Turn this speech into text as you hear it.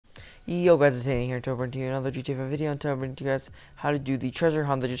Yo guys, it's Danny here to bring to you another GTA 5 video and to bring to you guys how to do the treasure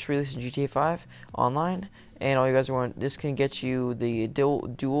hunt that just released in GTA 5 online. And all you guys want, this can get you the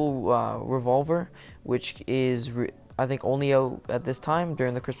dual revolver, which is I think only out at this time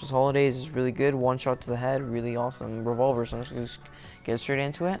during the Christmas holidays. Is really good, one shot to the head, really awesome revolver. So I'm just gonna get straight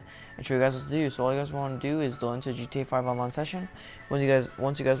into it and show you guys what to do. So all you guys want to do is load into a GTA 5 online session. Once you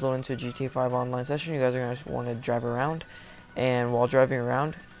guys load into a GTA 5 online session, you guys are gonna want to drive around, and while driving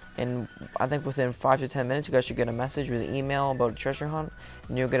around, and I think within 5 to 10 minutes you guys should get a message with an email about a treasure hunt,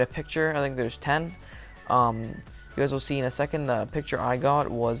 and you'll get a picture. I think there's 10. You guys will see in a second. The picture I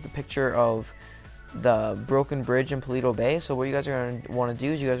got was the picture of the broken bridge in Paleto Bay. So what you guys are going to want to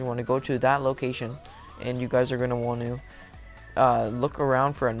do is you guys are going to go to that location, and you guys are going to want to look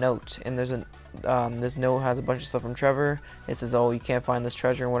around for a note. And there's this note has a bunch of stuff from Trevor. It says, oh, you can't find this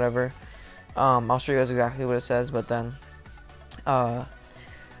treasure and whatever. I'll show you guys exactly what it says, but then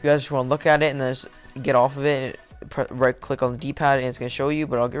you guys just want to look at it and then just get off of it and right click on the D-pad and it's going to show you,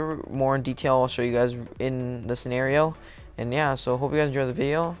 but I'll give more in detail. I'll show you guys in the scenario. And yeah, so hope you guys enjoy the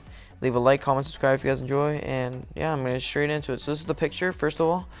video. Leave a like, comment, subscribe if you guys enjoy, and yeah, I'm going to get straight into it. So this is the picture. First of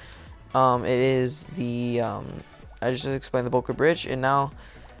all, it is the I just explained the Boca Bridge, and now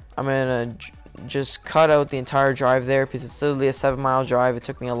I'm going to just cut out the entire drive there because it's literally a 7-mile drive. It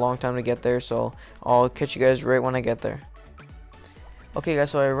took me a long time to get there, so I'll catch you guys right when I get there. Okay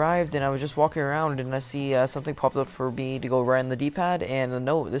guys, so I arrived and I was just walking around and I see something popped up for me to go right in the D-pad, and the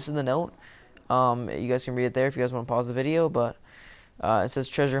note, this is the note. You guys can read it there if you guys want to pause the video, but it says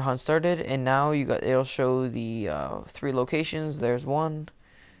treasure hunt started, and now it'll show the 3 locations. There's one,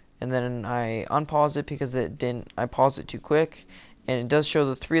 and then I unpaused it because I paused it too quick, and it does show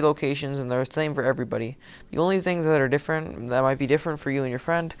the 3 locations, and they're the same for everybody. The only things that are different, that might be different for you and your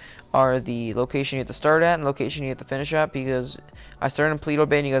friend, are the location you have to start at and location you have to finish at, because I started in Paleto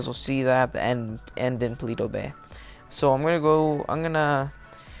Bay and you guys will see that I have to end in Paleto Bay. So I'm gonna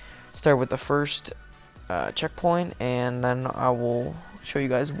start with the first checkpoint, and then I will show you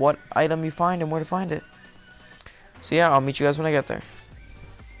guys what item you find and where to find it. So yeah, I'll meet you guys when I get there.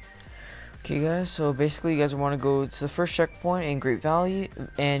 Okay guys, so basically you guys want to go to the first checkpoint in Great Valley,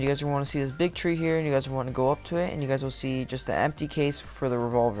 and you guys want to see this big tree here, and you guys want to go up to it, and you guys will see just an empty case for the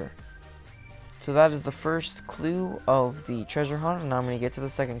revolver. So that is the first clue of the treasure hunt, and now I'm going to get to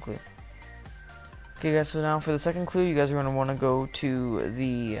the second clue. Okay guys, so now for the second clue, you guys are going to want to go to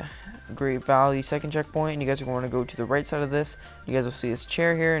the Great Valley second checkpoint, and you guys are going to go to the right side of this. You guys will see this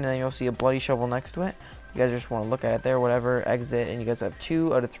chair here, and then you'll see a bloody shovel next to it. You guys just want to look at it there, whatever, exit, and you guys have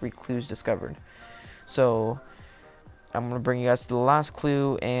 2 out of 3 clues discovered. So I'm going to bring you guys to the last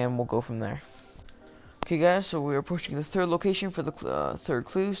clue, and we'll go from there. Okay guys, so we're approaching the third location for the third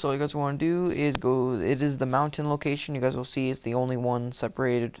clue. So all you guys want to do is go, it is the mountain location. You guys will see it's the only one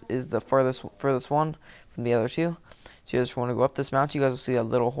separated, is the furthest one from the other 2. So you just want to go up this mountain. You guys will see a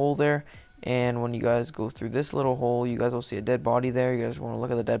little hole there, and when you guys go through this little hole, you guys will see a dead body there. You guys want to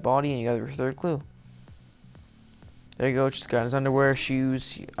look at the dead body, and you got your third clue. There you go, just got his underwear,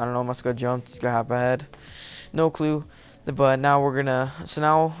 shoes, I don't know, must have got jumped, he's got half a head. No clue. But now we're gonna, so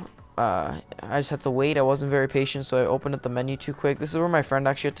now, I just had to wait. I wasn't very patient, so I opened up the menu too quick. This is where my friend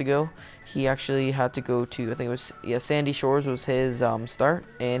actually had to go. He actually had to go to, I think it was, yeah, Sandy Shores was his start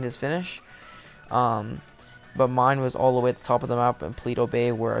and his finish. But mine was all the way at the top of the map in Paleto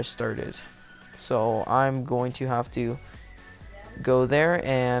Bay where I started. So I'm going to have to go there,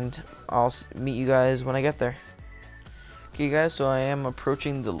 and I'll meet you guys when I get there. Okay guys, so I am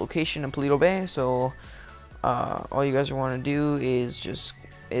approaching the location in Paleto Bay, so all you guys want to do is just,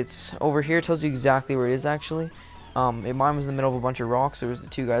 it's over here, it tells you exactly where it is actually. Mine was in the middle of a bunch of rocks. There was the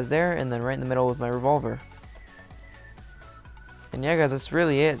 2 guys there, and then right in the middle was my revolver. And yeah guys, that's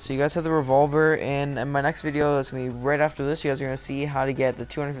really it. So you guys have the revolver, and in my next video, that's going to be right after this, you guys are going to see how to get the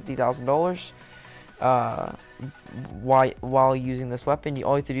 $250,000 while using this weapon.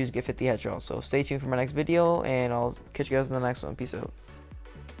 All you have to do is get 50 headshots. So stay tuned for my next video, and I'll catch you guys in the next one. Peace out.